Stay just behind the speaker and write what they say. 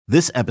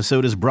This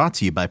episode is brought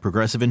to you by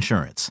Progressive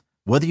Insurance.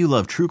 Whether you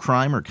love true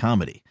crime or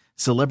comedy,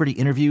 celebrity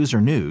interviews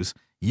or news,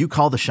 you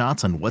call the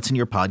shots on what's in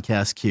your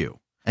podcast queue.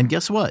 And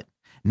guess what?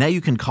 Now you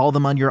can call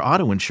them on your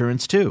auto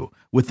insurance too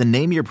with the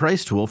Name Your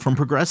Price tool from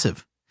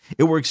Progressive.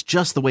 It works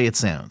just the way it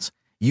sounds.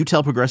 You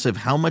tell Progressive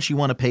how much you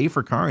want to pay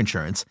for car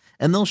insurance,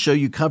 and they'll show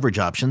you coverage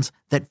options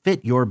that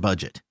fit your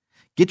budget.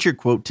 Get your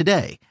quote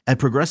today at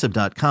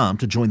Progressive.com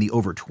to join the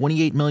over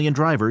 28 million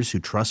drivers who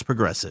trust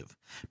Progressive.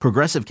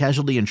 Progressive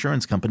Casualty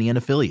Insurance Company and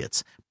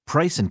Affiliates.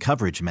 Price and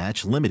coverage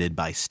match limited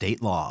by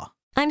state law.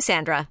 I'm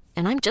Sandra,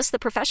 and I'm just the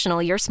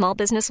professional your small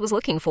business was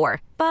looking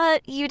for.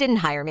 But you didn't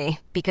hire me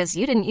because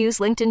you didn't use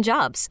LinkedIn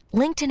Jobs.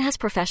 LinkedIn has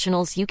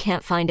professionals you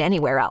can't find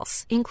anywhere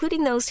else,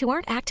 including those who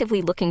aren't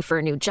actively looking for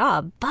a new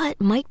job, but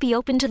might be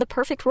open to the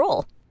perfect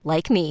role,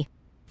 like me.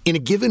 In a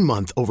given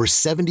month, over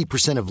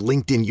 70% of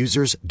LinkedIn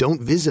users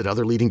don't visit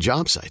other leading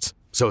job sites.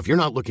 So if you're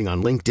not looking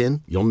on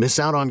LinkedIn, you'll miss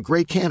out on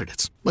great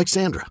candidates like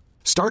Sandra.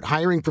 Start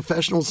hiring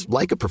professionals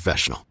like a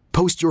professional.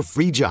 Post your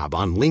free job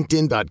on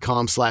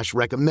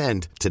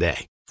linkedin.com/recommend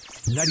today.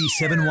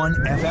 97.1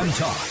 FM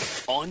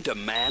Talk. On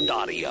demand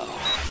audio.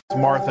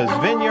 Martha's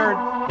Vineyard,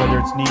 whether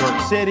it's New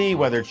York City,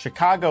 whether it's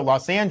Chicago,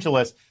 Los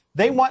Angeles,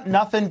 they want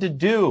nothing to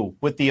do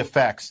with the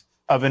effects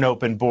of an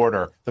open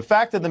border. The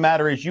fact of the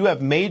matter is you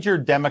have major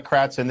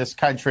Democrats in this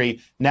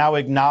country now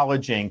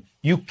acknowledging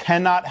you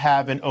cannot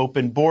have an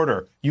open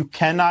border. You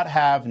cannot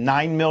have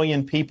 9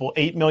 million people,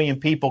 8 million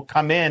people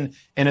come in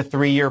a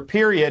 3-year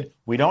period.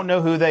 We don't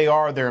know who they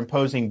are. They're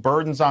imposing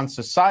burdens on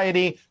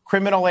society,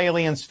 criminal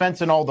aliens,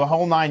 fentanyl, the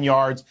whole 9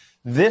 yards.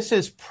 This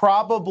is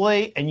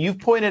probably, and you've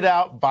pointed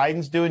out,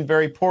 Biden's doing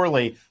very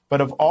poorly,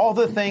 but of all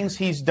the things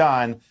he's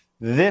done,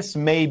 this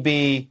may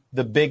be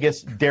the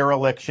biggest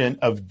dereliction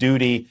of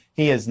duty.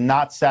 He has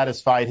not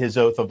satisfied his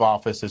oath of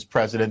office as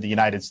president of the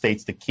United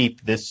States to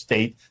keep this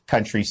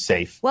country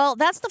safe. Well,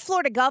 that's the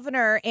Florida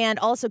governor and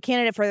also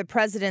candidate for the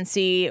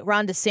presidency,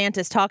 Ron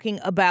DeSantis, talking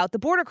about the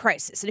border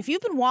crisis. And if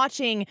you've been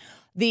watching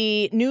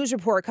the news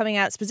report coming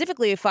out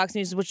specifically of Fox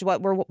News, which is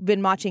what we've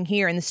been watching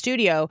here in the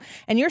studio,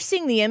 and you're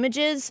seeing the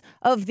images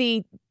of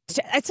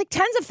it's like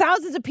tens of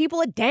thousands of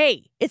people a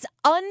day. It's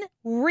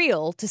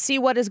unreal to see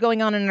what is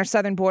going on our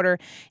southern border.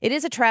 It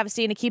is a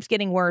travesty, and it keeps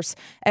getting worse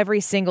every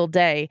single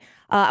day.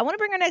 I want to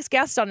bring our next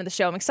guest onto the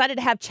show. I'm excited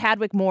to have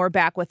Chadwick Moore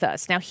back with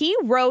us. Now, he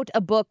wrote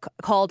a book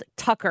called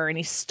Tucker, and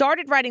he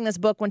started writing this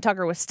book when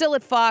Tucker was still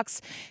at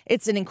Fox.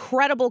 It's an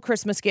incredible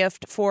Christmas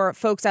gift for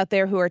folks out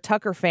there who are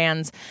Tucker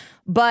fans.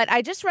 But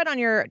I just read on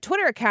your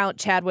Twitter account,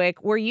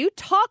 Chadwick, where you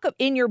talk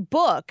in your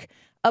book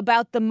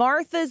about the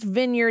Martha's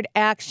Vineyard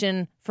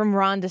action from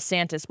Ron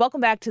DeSantis.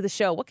 Welcome back to the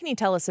show. What can you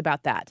tell us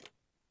about that?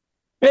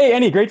 Hey,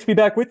 Annie, great to be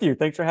back with you.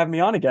 Thanks for having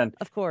me on again.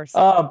 Of course.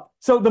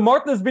 So the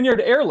Martha's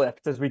Vineyard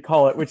airlift, as we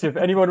call it, which if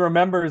anyone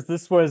remembers,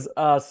 this was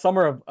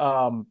summer of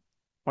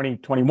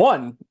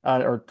 2021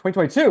 or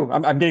 2022.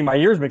 I'm getting my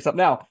years mixed up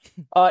now,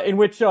 in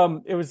which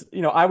it was,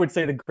 I would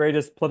say the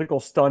greatest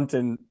political stunt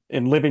in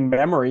living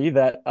memory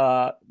that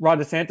Ron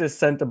DeSantis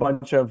sent a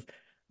bunch of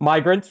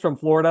migrants from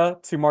Florida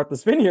to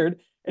Martha's Vineyard.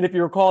 And if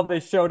you recall, they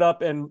showed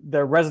up in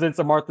the residence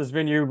of Martha's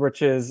Vineyard,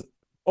 which is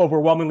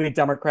overwhelmingly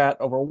Democrat,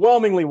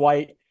 overwhelmingly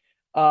white,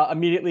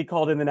 immediately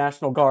called in the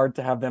National Guard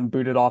to have them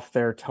booted off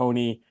their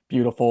Tony,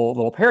 beautiful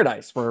little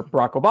paradise where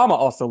Barack Obama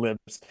also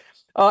lives.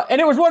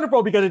 And it was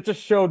wonderful because it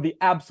just showed the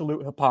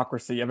absolute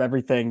hypocrisy of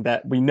everything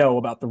that we know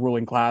about the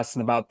ruling class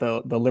and about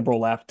the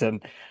liberal left.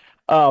 And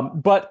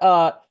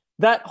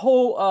that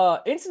whole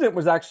incident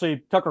was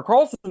actually Tucker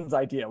Carlson's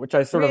idea, which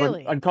I sort of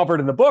uncovered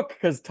in the book,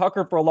 because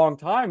Tucker, for a long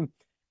time,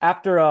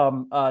 after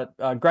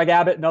Greg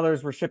Abbott and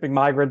others were shipping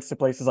migrants to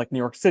places like New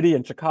York City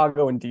and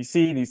Chicago and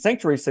D.C., these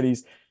sanctuary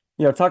cities,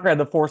 Tucker had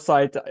the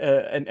foresight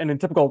and in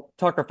typical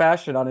Tucker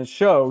fashion on his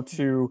show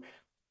to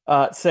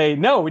say,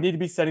 no, we need to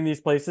be sending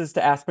these places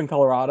to Aspen,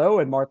 Colorado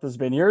and Martha's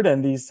Vineyard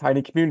and these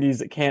tiny communities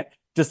that can't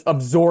just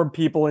absorb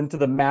people into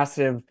the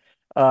massive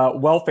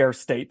welfare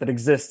state that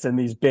exists in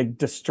these big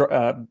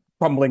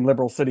crumbling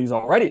liberal cities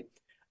already.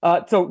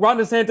 So Ron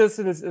DeSantis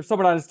and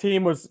someone on his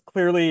team was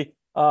clearly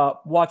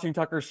watching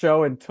Tucker's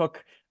show and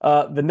took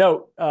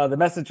the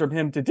message from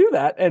him to do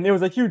that. And it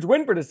was a huge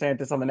win for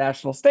DeSantis on the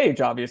national stage,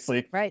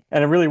 obviously. Right.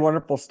 And a really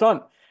wonderful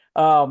stunt.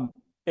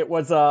 It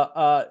was,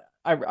 I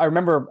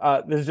remember,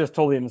 this is just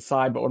totally an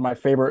aside, but one of my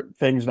favorite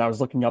things when I was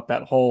looking up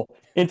that whole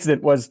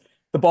incident was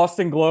the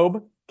Boston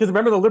Globe. Because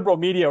remember, the liberal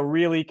media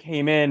really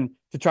came in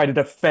to try to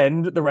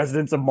defend the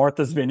residents of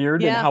Martha's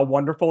Vineyard and how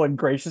wonderful and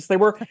gracious they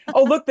were.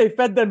 Oh, look, they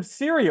fed them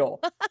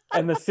cereal.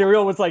 And the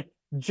cereal was like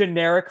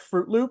generic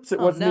Fruit Loops. It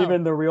wasn't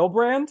even the real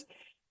brand.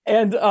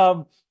 And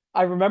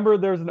I remember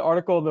there was an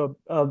article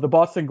in the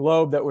Boston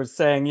Globe that was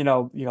saying,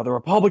 the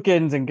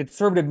Republicans and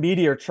conservative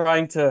media are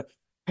trying to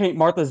paint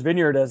Martha's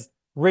Vineyard as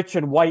rich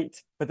and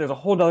white, but there's a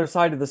whole other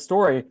side to the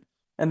story.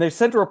 And they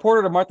sent a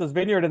reporter to Martha's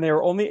Vineyard, and they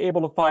were only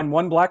able to find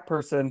one black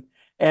person,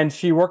 and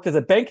she worked as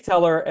a bank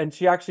teller, and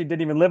she actually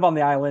didn't even live on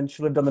the island.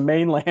 She lived on the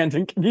mainland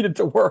and commuted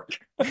to work.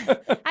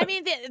 I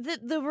mean,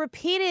 the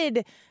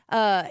repeated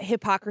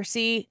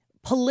hypocrisy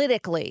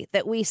politically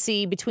that we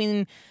see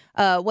between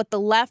what the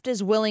left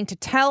is willing to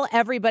tell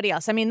everybody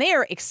else. I mean, they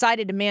are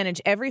excited to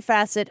manage every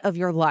facet of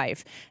your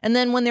life. And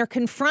then when they're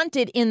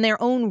confronted in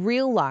their own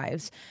real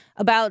lives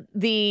about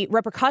the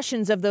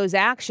repercussions of those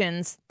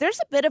actions, there's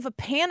a bit of a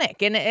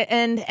panic.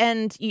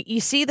 And you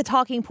see the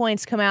talking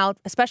points come out,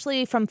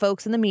 especially from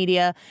folks in the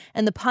media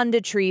and the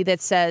punditry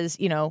that says,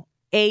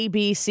 A,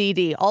 B, C,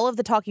 D, all of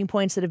the talking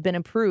points that have been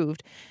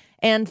approved.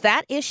 And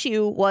that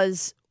issue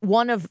was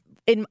one of,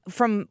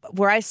 from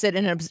where I sit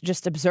and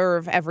just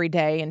observe every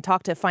day and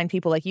talk to fine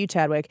people like you,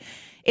 Chadwick,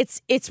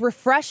 it's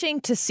refreshing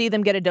to see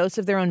them get a dose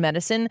of their own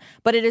medicine.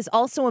 But it is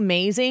also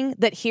amazing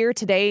that here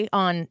today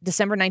on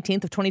December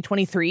 19th of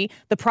 2023,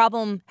 the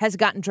problem has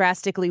gotten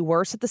drastically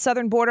worse at the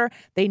southern border.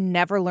 They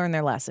never learn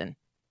their lesson.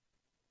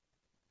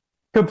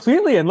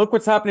 Completely. And look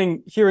what's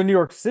happening here in New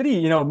York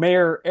City.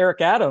 Mayor Eric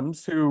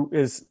Adams, who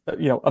is,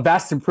 a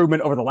vast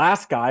improvement over the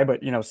last guy, but,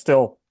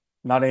 still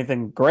not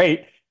anything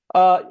great.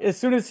 As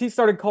soon as he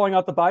started calling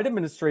out the Biden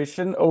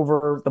administration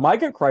over the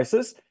migrant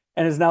crisis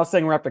and is now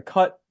saying we're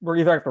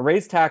either have to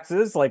raise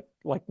taxes, like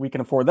we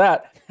can afford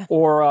that,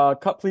 or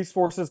cut police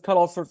forces, cut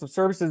all sorts of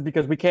services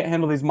because we can't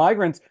handle these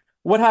migrants.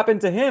 What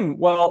happened to him?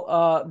 Well,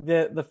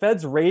 the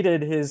feds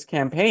raided his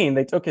campaign.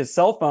 They took his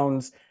cell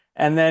phones.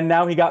 And then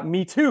now he got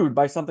Me Too'd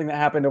by something that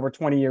happened over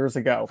 20 years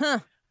ago.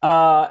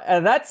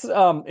 And that's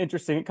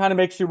interesting. It kind of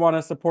makes you want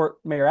to support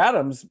Mayor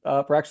Adams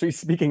for actually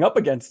speaking up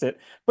against it.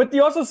 But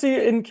you also see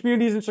in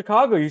communities in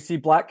Chicago, you see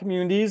Black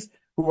communities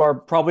who are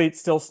probably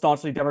still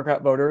staunchly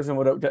Democrat voters and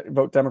would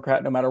vote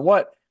Democrat no matter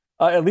what,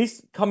 at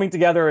least coming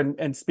together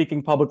and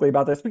speaking publicly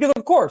about this. Because,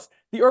 of course,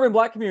 the urban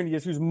Black community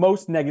is who's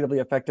most negatively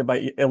affected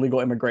by illegal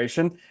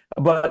immigration.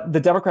 But the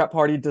Democrat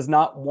Party does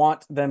not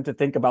want them to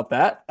think about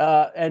that.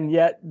 And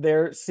yet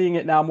they're seeing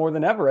it now more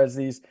than ever as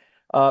these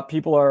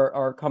people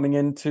are coming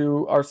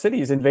into our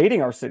cities,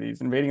 invading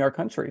our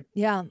country.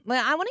 Yeah.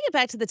 Well, I want to get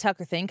back to the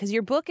Tucker thing because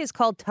your book is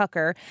called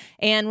Tucker.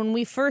 And when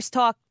we first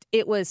talked,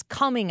 it was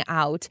coming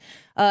out.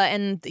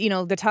 And,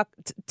 the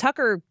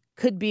Tucker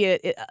could be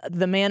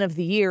the man of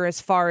the year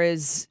as far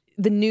as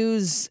the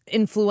news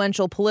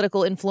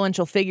political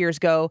influential figures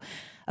go,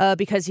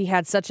 because he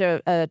had such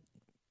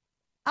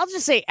I'll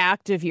just say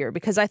active year,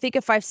 because I think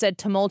if I've said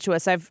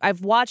tumultuous,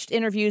 I've watched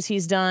interviews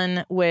he's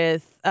done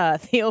with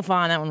Theo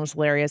Von, that one was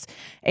hilarious,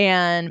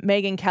 and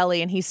Megyn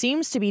Kelly, and he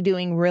seems to be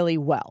doing really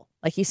well.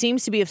 Like, he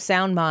seems to be of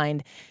sound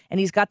mind, and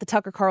he's got the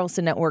Tucker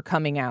Carlson network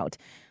coming out.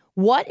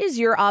 What is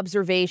your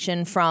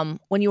observation from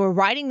when you were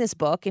writing this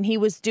book and he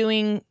was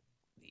doing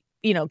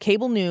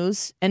cable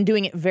news and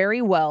doing it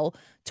very well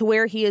to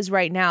where he is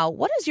right now?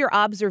 What is your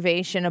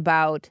observation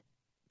about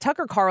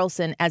Tucker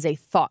Carlson as a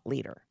thought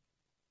leader?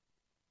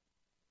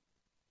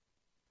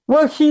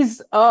 Well,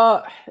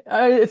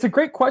 it's a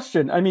great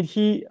question. I mean,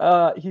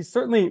 he's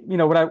certainly,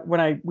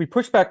 we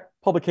pushed back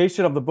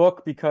publication of the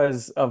book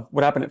because of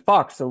what happened at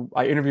Fox. So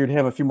I interviewed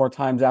him a few more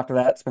times after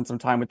that, spent some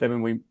time with him,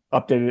 and we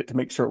updated it to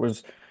make sure it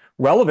was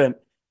relevant.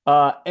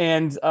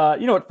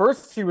 At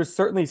first he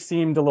certainly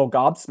seemed a little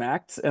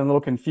gobsmacked and a little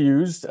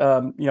confused.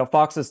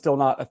 Fox has still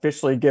not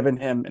officially given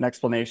him an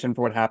explanation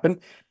for what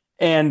happened.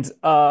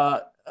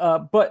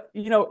 But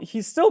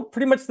he's still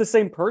pretty much the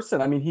same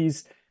person. I mean,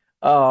 he's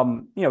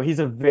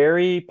a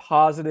very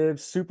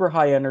positive, super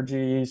high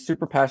energy,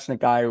 super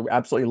passionate guy who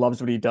absolutely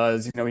loves what he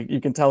does.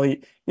 You can tell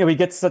he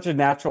gets such a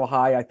natural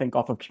high, I think,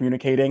 off of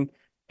communicating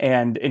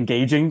and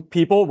engaging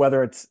people,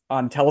 whether it's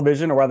on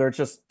television or whether it's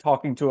just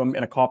talking to him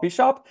in a coffee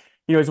shop.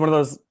 He's one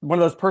of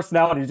those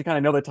personalities. You kind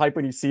of know the type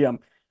when you see him.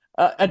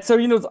 And so,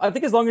 I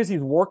think as long as he's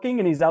working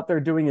and he's out there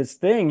doing his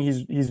thing,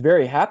 he's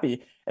very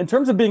happy. In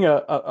terms of being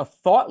a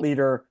thought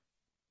leader,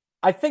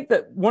 I think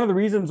that one of the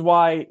reasons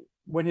why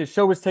when his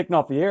show was taken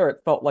off the air, it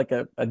felt like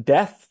a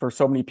death for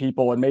so many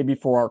people and maybe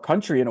for our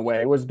country in a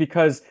way, was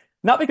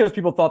not because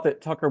people thought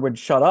that Tucker would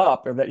shut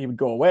up or that he would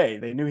go away.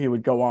 They knew he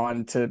would go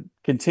on to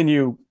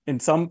continue in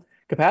some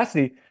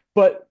capacity,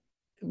 but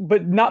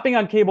not being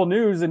on cable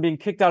news and being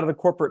kicked out of the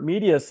corporate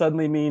media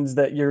suddenly means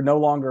that you're no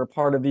longer a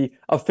part of the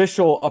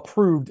official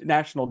approved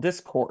national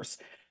discourse.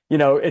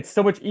 It's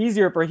so much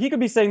easier he could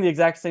be saying the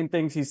exact same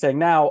things he's saying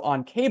now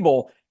on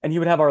cable and he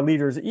would have our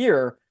leader's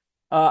ear.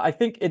 I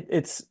think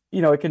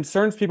it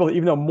concerns people that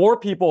even though more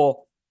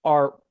people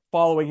are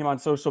following him on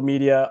social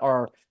media,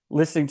 are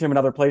listening to him in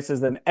other places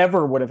than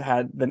ever would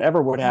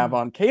have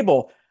on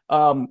cable,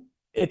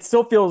 it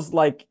still feels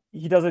like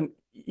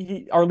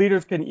our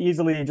leaders can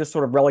easily just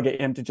sort of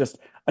relegate him to just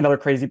another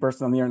crazy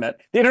person on the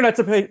internet. The internet's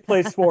a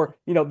place for,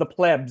 the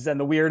plebs and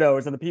the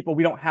weirdos and the people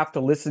we don't have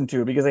to listen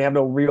to because they have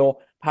no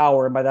real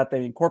power. And by that, they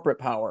mean corporate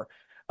power.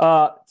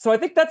 So I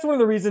think that's one of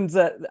the reasons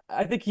that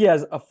I think he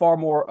has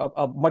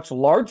a much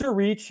larger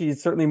reach.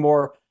 He's certainly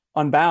more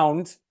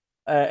unbound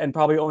and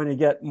probably only to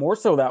get more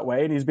so that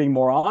way. And he's being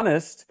more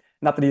honest.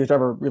 Not that he was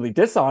ever really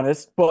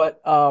dishonest,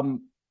 but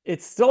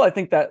it's still, I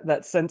think,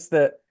 that sense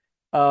that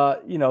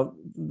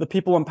the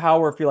people in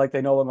power feel like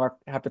they no longer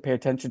have to pay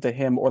attention to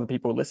him or the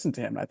people who listen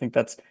to him. I think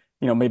that's,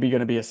 maybe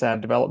going to be a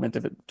sad development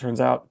if it turns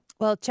out.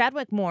 Well,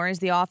 Chadwick Moore is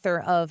the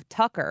author of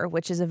Tucker,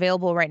 which is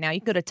available right now.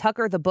 You can go to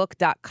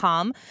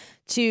tuckerthebook.com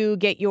to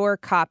get your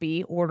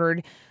copy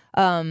ordered.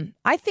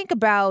 I think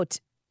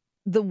about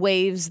the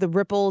waves, the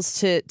ripples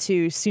to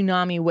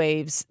tsunami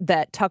waves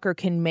that Tucker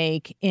can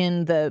make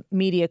in the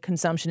media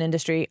consumption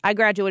industry. I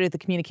graduated with a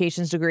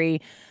communications degree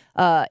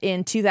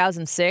in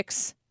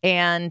 2006,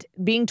 and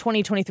being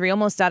 2023,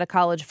 almost out of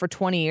college for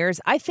 20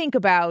 years, I think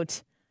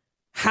about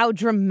how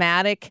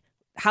dramatically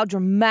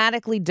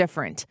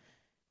different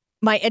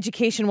my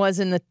education was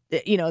in the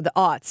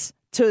aughts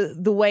to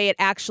the way it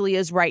actually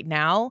is right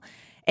now.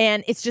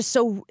 And it's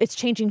it's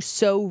changing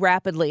so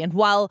rapidly. And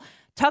while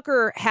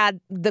Tucker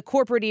had the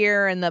corporate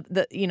ear and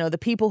the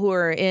people who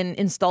are in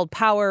installed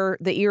power,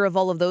 the ear of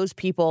all of those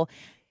people,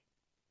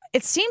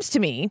 it seems to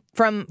me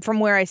from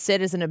where I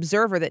sit as an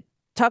observer that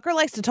Tucker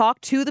likes to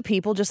talk to the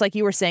people, just like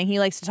you were saying. He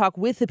likes to talk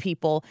with the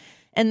people,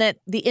 and that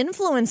the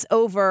influence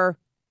over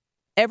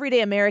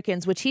everyday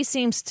Americans, which he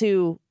seems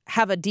to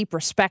have a deep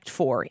respect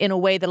for in a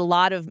way that a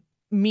lot of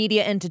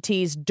media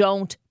entities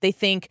don't. They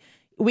think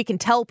we can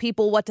tell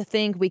people what to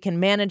think. We can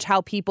manage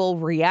how people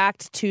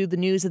react to the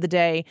news of the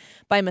day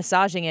by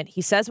massaging it.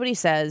 He says what he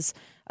says.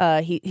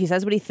 He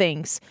says what he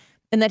thinks.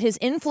 And that his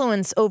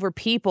influence over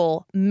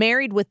people,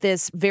 married with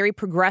this very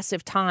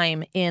progressive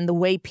time in the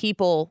way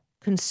people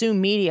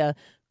consume media,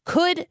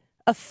 could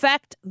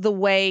affect the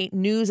way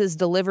news is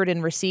delivered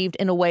and received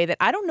in a way that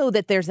I don't know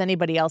that there's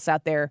anybody else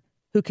out there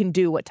who can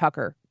do what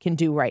Tucker can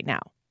do right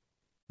now.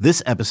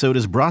 This episode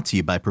is brought to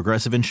you by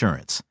Progressive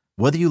Insurance.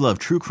 Whether you love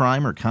true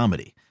crime or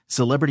comedy,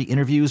 celebrity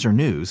interviews or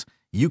news,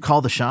 you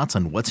call the shots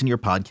on what's in your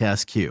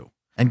podcast queue.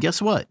 And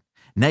guess what?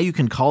 Now you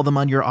can call them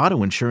on your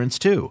auto insurance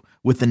too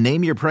with the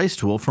Name Your Price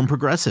tool from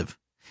Progressive.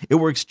 It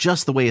works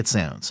just the way it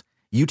sounds.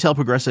 You tell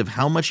Progressive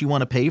how much you want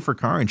to pay for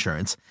car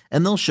insurance,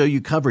 and they'll show you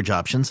coverage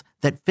options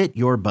that fit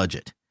your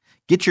budget.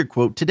 Get your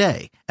quote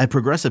today at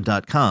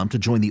Progressive.com to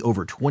join the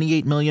over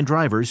 28 million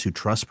drivers who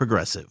trust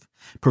Progressive.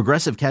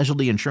 Progressive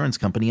Casualty Insurance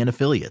Company and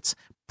Affiliates.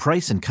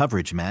 Price and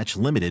coverage match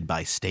limited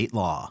by state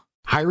law.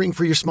 Hiring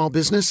for your small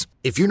business?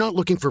 If you're not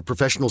looking for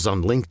professionals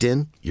on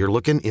LinkedIn, you're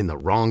looking in the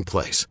wrong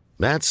place.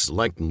 That's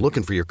like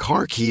looking for your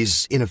car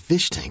keys in a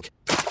fish tank.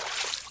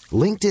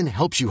 LinkedIn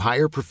helps you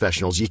hire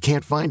professionals you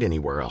can't find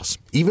anywhere else,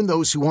 even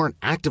those who aren't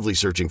actively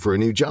searching for a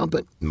new job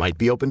but might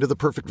be open to the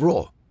perfect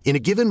role. In a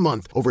given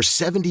month, over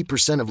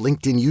 70% of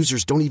LinkedIn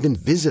users don't even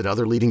visit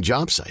other leading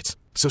job sites.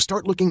 So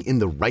start looking in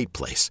the right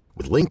place.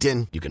 With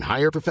LinkedIn, you can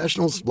hire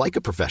professionals like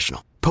a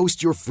professional.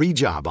 Post your free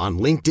job on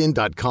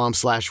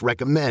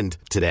linkedin.com/recommend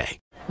today.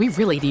 We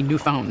really need new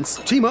phones.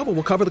 T-Mobile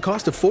will cover the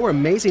cost of 4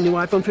 amazing new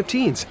iPhone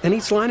 15s, and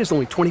each line is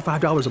only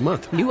 $25 a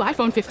month. New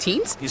iPhone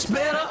 15s? It's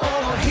better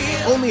over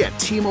here. Only at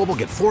T-Mobile,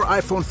 get 4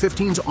 iPhone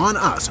 15s on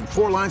us and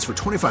 4 lines for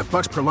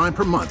 $25 per line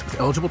per month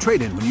with eligible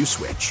trade-in when you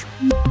switch.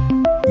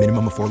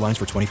 Minimum of 4 lines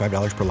for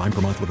 $25 per line per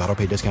month with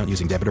autopay discount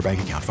using debit or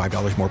bank account.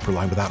 $5 more per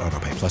line without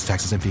autopay, plus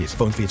taxes and fees.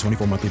 Phone fee at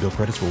 24 monthly bill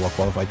credits for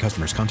well-qualified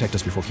customers. Contact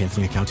us before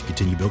canceling account to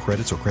continue bill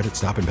credits or credit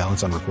stop and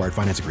balance on required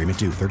finance agreement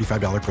due.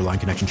 $35 per line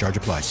connection charge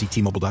applies. See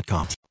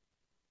T-Mobile.com.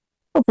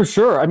 Oh, for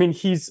sure. I mean,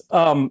 he's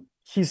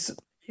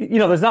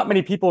there's not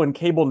many people in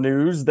cable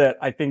news that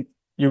I think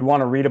you'd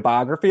want to read a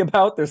biography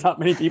about. There's not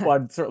many people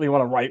I'd certainly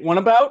want to write one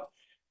about.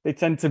 They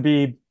tend to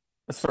be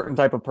a certain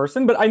type of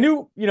person. But I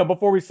knew,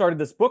 before we started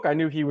this book, I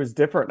knew he was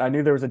different. I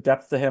knew there was a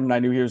depth to him, and I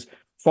knew he was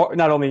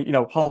not only,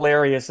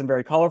 hilarious and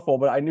very colorful,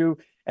 but I knew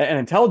and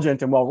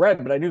intelligent and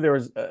well-read, but I knew there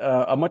was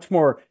a much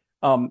more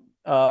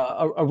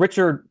a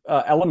richer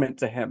element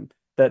to him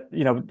that,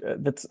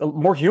 that's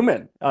more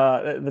human,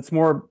 that's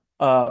more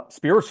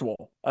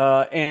spiritual,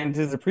 and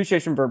his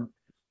appreciation for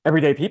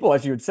everyday people,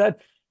 as you had said.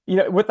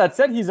 With that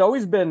said, he's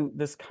always been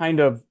this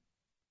kind of,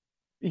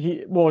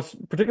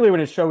 particularly when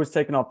his show was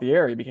taken off the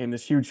air, he became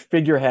this huge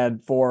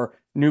figurehead for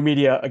new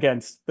media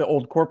against the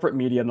old corporate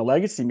media and the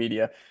legacy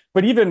media.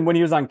 But even when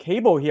he was on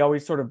cable, he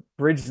always sort of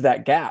bridged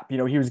that gap.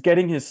 He was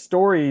getting his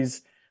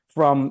stories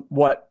from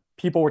what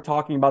people were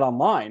talking about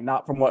online,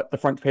 not from what the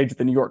front page of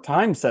the New York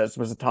Times says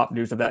was the top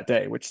news of that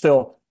day, which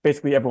still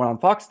basically everyone on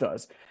Fox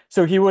does.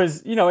 So he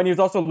was, and he was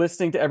also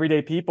listening to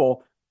everyday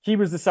people. He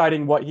was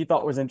deciding what he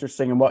thought was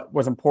interesting and what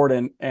was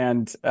important,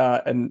 and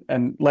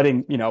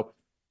letting,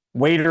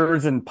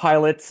 waiters and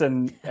pilots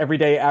and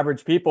everyday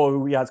average people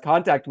who he has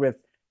contact with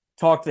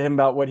talk to him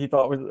about what he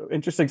thought was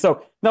interesting.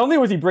 So not only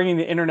was he bringing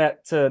the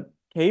internet to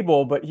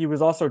cable, but he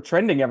was also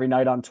trending every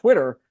night on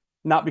Twitter,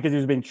 not because he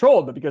was being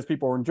trolled, but because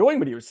people were enjoying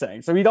what he was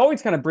saying. So he'd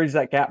always kind of bridge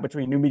that gap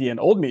between new media and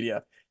old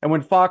media. And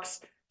when Fox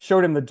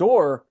showed him the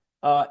door,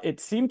 it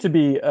seemed to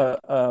be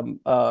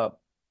a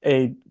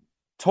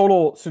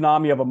total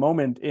tsunami of a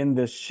moment in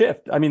this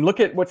shift. I mean, look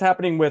at what's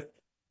happening with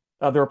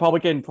the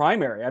Republican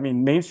primary. I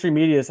mean, mainstream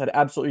media has had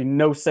absolutely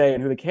no say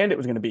in who the candidate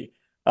was going to be.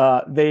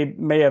 They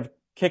may have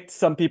kicked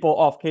some people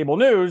off cable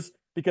news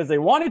because they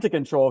wanted to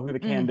control who the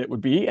candidate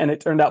would be, and it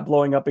turned out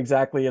blowing up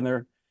exactly in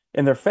their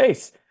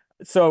face.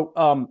 So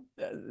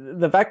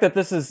the fact that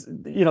this is,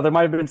 there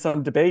might have been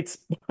some debates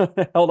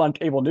held on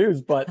cable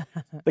news, but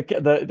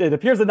it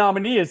appears the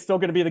nominee is still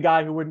going to be the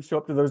guy who wouldn't show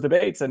up to those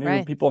debates and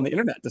who people on the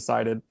internet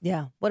decided.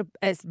 Yeah, what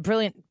a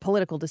brilliant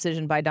political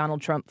decision by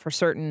Donald Trump for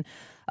certain.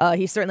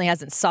 He certainly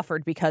hasn't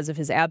suffered because of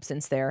his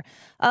absence there.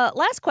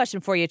 Last question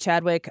for you,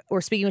 Chadwick.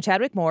 We're speaking with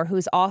Chadwick Moore,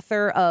 who's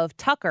author of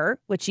Tucker,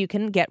 which you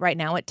can get right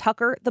now at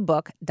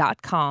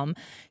tuckerthebook.com.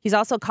 He's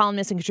also a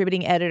columnist and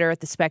contributing editor at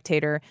The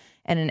Spectator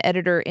and an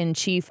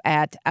editor-in-chief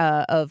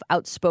of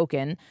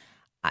Outspoken.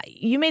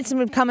 You made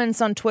some comments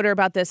on Twitter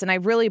about this, and I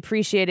really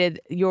appreciated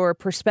your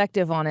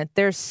perspective on it.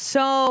 There's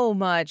so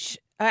much.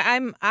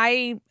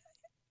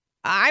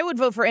 I would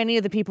vote for any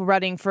of the people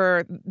running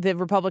for the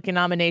Republican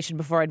nomination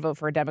before I'd vote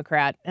for a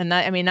Democrat. And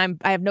I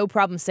have no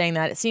problem saying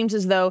that. It seems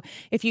as though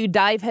if you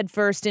dive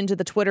headfirst into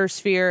the Twitter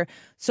sphere,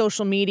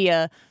 social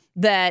media,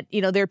 that,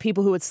 there are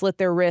people who would slit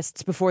their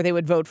wrists before they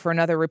would vote for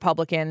another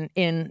Republican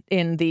in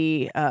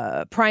the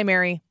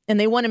primary. And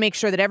they want to make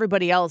sure that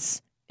everybody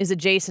else is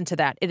adjacent to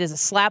that. It is a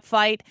slap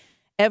fight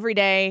every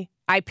day.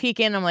 I peek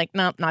in, I'm like,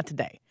 no, not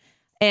today.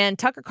 And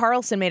Tucker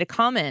Carlson made a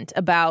comment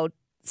about,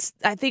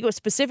 I think it was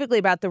specifically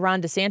about the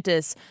Ron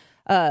DeSantis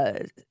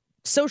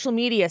social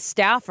media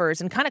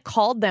staffers, and kind of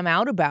called them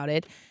out about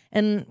it.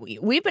 And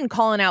we've been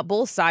calling out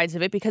both sides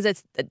of it because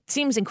it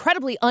seems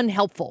incredibly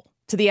unhelpful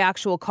to the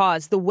actual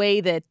cause, the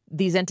way that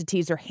these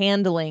entities are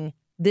handling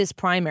this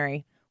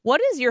primary. What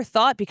is your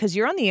thought? Because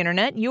you're on the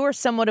internet, you are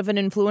somewhat of an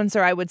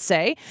influencer, I would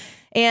say,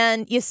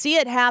 and you see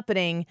it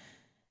happening.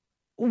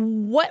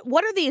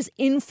 What are these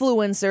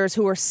influencers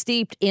who are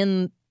steeped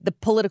in the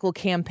political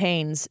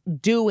campaigns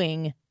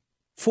doing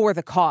for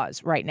the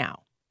cause right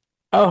now?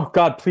 Oh,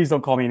 God, please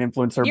don't call me an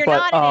influencer. You're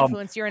not an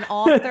influencer. You're an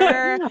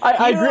author.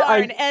 I agree. You are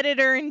an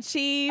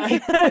editor-in-chief.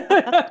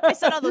 I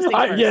said all those things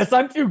first. Yes,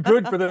 I'm too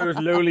good for those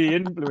lowly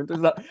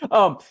influencers.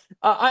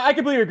 I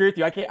completely agree with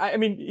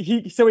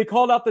you. He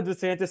called out the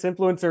DeSantis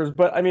influencers,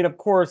 but of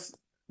course,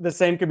 the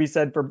same could be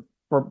said for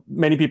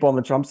many people on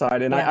the Trump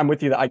side. And I'm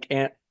with you that I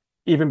can't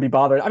even be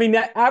bothered.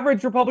 The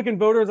average Republican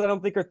voters, I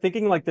don't think, are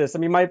thinking like this.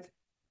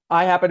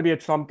 I happen to be a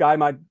Trump guy.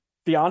 My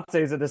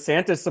fiance is a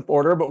DeSantis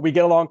supporter, but we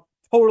get along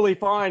totally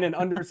fine and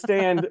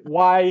understand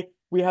why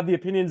we have the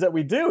opinions that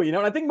we do, and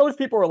I think most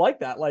people are like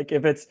that. Like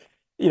if it's,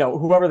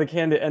 whoever the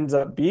candidate ends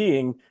up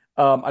being,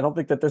 I don't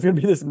think that there's going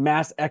to be this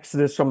mass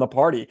exodus from the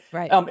party.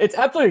 Right. It's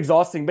absolutely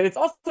exhausting, but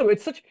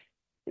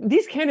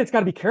these candidates got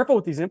to be careful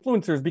with these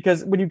influencers,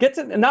 because when you get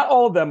to, not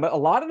all of them, but a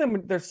lot of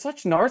them, they're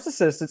such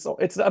narcissists.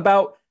 It's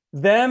about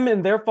them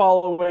and their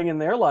following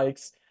and their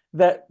likes.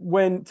 That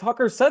when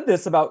Tucker said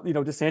this about,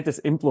 DeSantis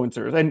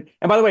influencers, and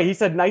by the way, he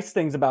said nice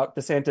things about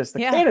DeSantis, the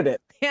candidate.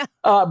 Yeah.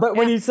 But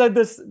when he said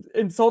this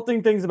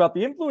insulting things about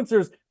the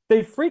influencers,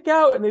 they freak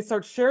out and they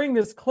start sharing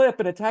this clip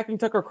and attacking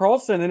Tucker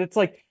Carlson. And it's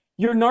like,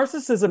 your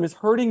narcissism is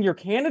hurting your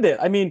candidate.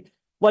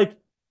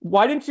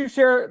 Why didn't you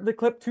share the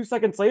clip 2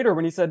 seconds later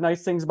when he said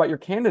nice things about your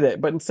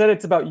candidate? But instead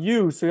it's about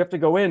you, so you have to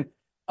go in.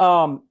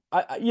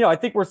 I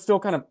think we're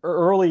still kind of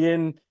early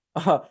in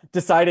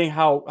deciding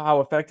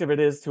how effective it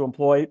is to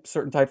employ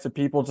certain types of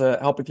people to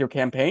help with your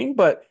campaign,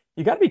 but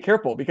you got to be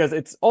careful, because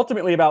it's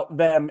ultimately about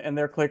them and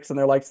their clicks and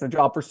their likes and their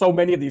job for so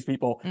many of these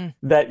people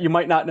that you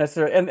might not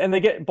necessarily, and they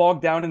get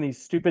bogged down in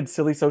these stupid,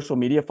 silly social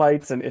media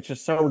fights, and it's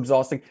just so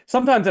exhausting.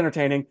 Sometimes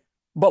entertaining,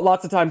 but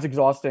lots of times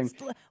exhausting.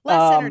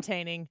 Less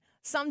entertaining.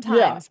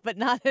 Sometimes, but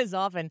not as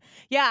often.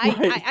 Yeah,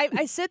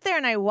 I sit there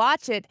and I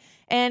watch it,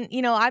 and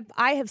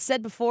I have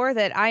said before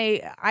that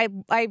I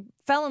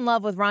fell in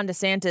love with Ron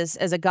DeSantis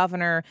as a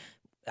governor.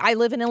 I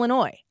live in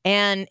Illinois,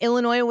 and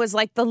Illinois was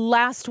like the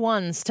last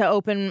ones to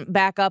open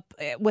back up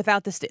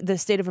without the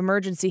state of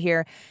emergency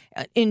here.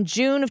 In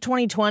June of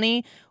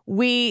 2020,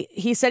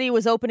 he said he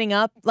was opening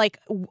up. Like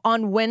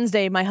on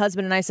Wednesday, my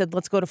husband and I said,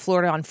 let's go to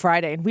Florida on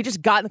Friday. And we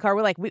just got in the car.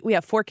 We're like, we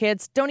have 4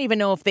 kids. Don't even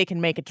know if they can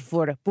make it to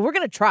Florida, but we're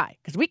going to try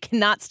because we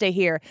cannot stay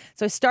here.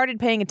 So I started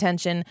paying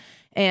attention,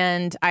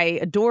 and I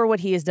adore what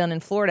he has done in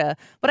Florida.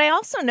 But I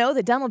also know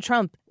that Donald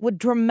Trump would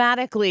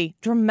dramatically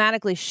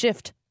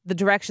shift the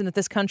direction that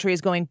this country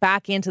is going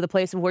back into the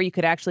place of where you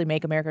could actually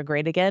make America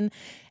great again.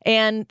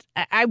 And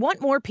I want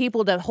more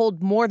people to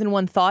hold more than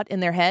one thought in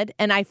their head.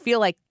 And I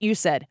feel like you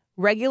said,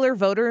 regular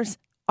voters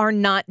are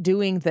not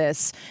doing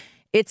this.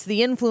 It's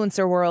the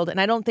influencer world. And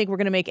I don't think we're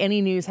going to make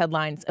any news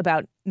headlines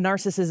about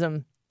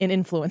narcissism in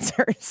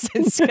influencers.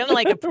 It's kind of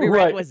like a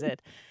prerequisite.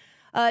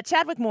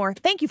 Chadwick Moore,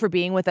 thank you for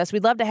being with us.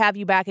 We'd love to have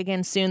you back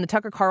again soon. The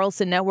Tucker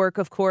Carlson Network,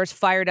 of course,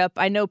 fired up.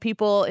 I know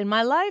people in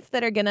my life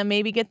that are going to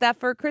maybe get that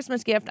for a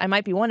Christmas gift. I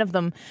might be one of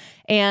them.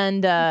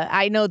 And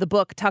I know the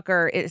book,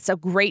 Tucker, it's a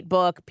great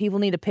book. People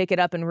need to pick it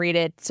up and read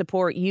it.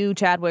 Support you,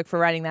 Chadwick, for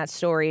writing that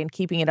story and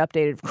keeping it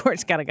updated. Of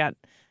course,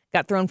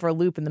 got thrown for a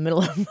loop in the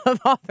middle of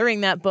authoring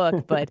that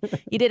book. But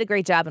you did a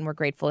great job, and we're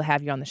grateful to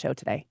have you on the show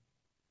today.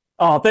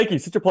 Oh, thank you.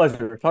 Such a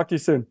pleasure. Talk to you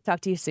soon.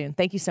 Talk to you soon.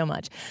 Thank you so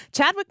much.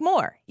 Chadwick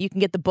Moore. You can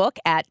get the book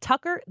at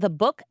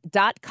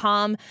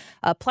tuckerthebook.com.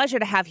 A pleasure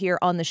to have here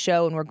on the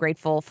show, and we're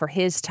grateful for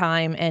his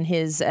time and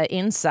his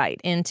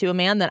insight into a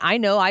man that I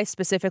know I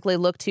specifically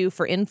look to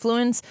for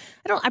influence.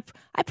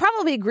 I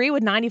probably agree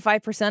with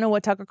 95% of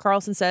what Tucker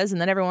Carlson says, and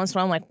then every once in a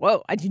while I'm like,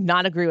 whoa, I do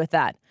not agree with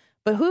that.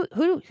 But who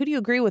do you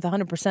agree with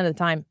 100% of the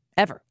time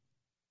ever?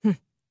 The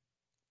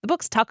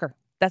book's Tucker.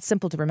 That's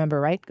simple to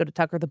remember, right? Go to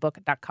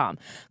tuckerthebook.com.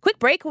 Quick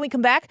break. When we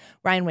come back,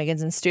 Ryan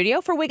Wiggins in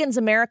studio for Wiggins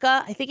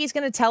America. I think he's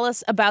going to tell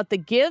us about the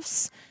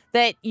gifts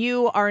that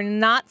you are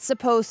not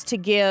supposed to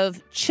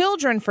give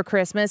children for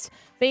Christmas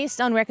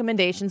based on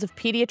recommendations of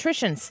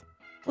pediatricians.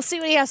 We'll see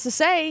what he has to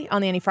say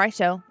on the Annie Fry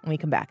Show when we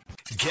come back.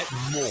 Get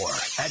more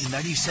at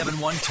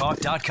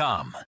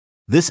 971talk.com.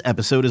 This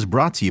episode is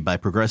brought to you by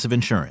Progressive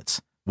Insurance.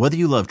 Whether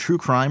you love true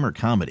crime or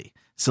comedy,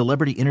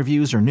 celebrity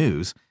interviews or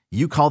news,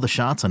 you call the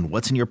shots on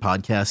what's in your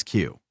podcast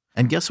queue.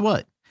 And guess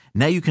what?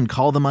 Now you can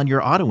call them on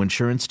your auto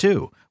insurance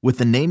too with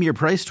the Name Your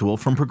Price tool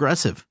from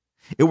Progressive.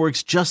 It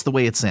works just the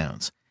way it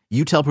sounds.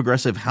 You tell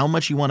Progressive how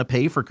much you want to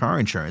pay for car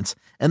insurance,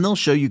 and they'll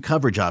show you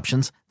coverage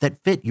options that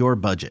fit your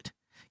budget.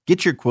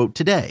 Get your quote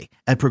today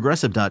at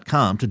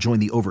Progressive.com to join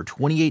the over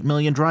 28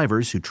 million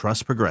drivers who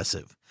trust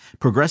Progressive.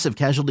 Progressive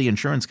Casualty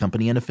Insurance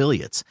Company and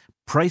Affiliates.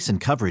 Price and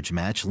coverage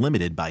match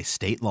limited by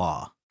state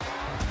law.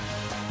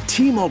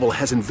 T-Mobile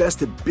has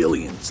invested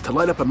billions to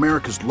light up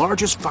America's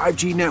largest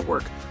 5G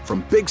network,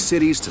 from big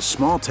cities to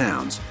small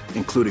towns,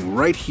 including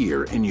right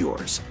here in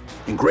yours.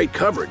 And great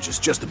coverage is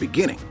just the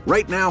beginning.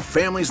 Right now,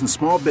 families and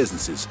small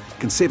businesses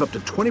can save up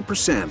to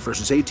 20%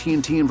 versus AT&T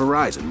and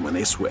Verizon when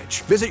they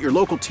switch. Visit your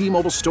local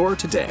T-Mobile store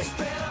today.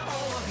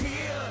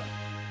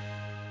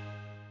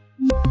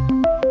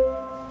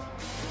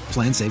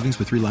 Plan savings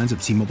with 3 lines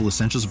of T-Mobile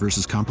Essentials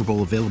versus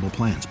comparable available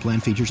plans. Plan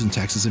features and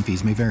taxes and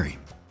fees may vary.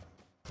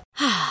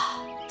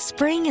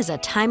 Spring is a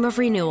time of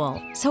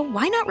renewal, so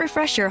why not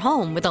refresh your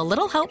home with a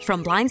little help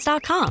from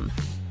Blinds.com?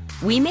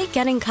 We make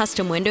getting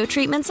custom window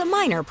treatments a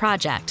minor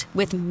project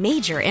with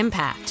major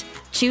impact.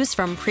 Choose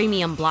from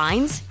premium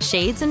blinds,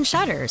 shades, and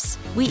shutters.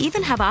 We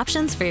even have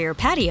options for your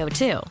patio,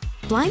 too.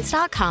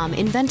 Blinds.com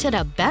invented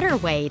a better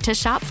way to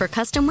shop for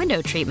custom window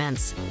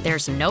treatments.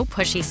 There's no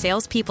pushy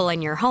salespeople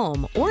in your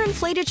home or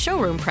inflated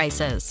showroom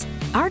prices.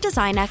 Our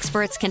design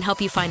experts can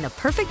help you find the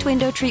perfect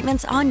window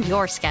treatments on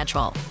your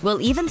schedule. We'll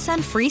even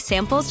send free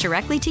samples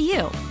directly to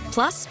you.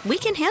 Plus, we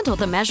can handle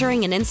the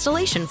measuring and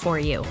installation for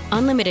you.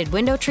 Unlimited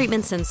window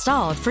treatments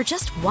installed for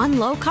just one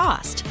low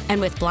cost. And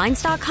with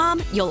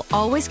Blinds.com, you'll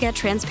always get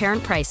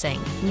transparent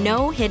pricing.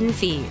 No hidden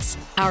fees.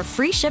 Our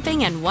free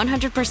shipping and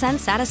 100%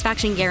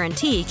 satisfaction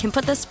guarantee can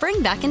put the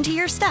spring back into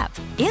your step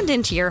and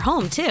into your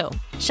home, too.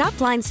 Shop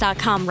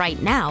Blinds.com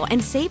right now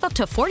and save up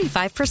to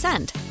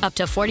 45%. Up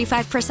to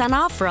 45%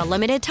 off for a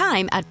limited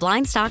time at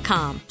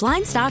Blinds.com.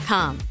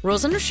 Blinds.com.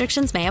 Rules and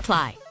restrictions may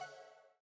apply.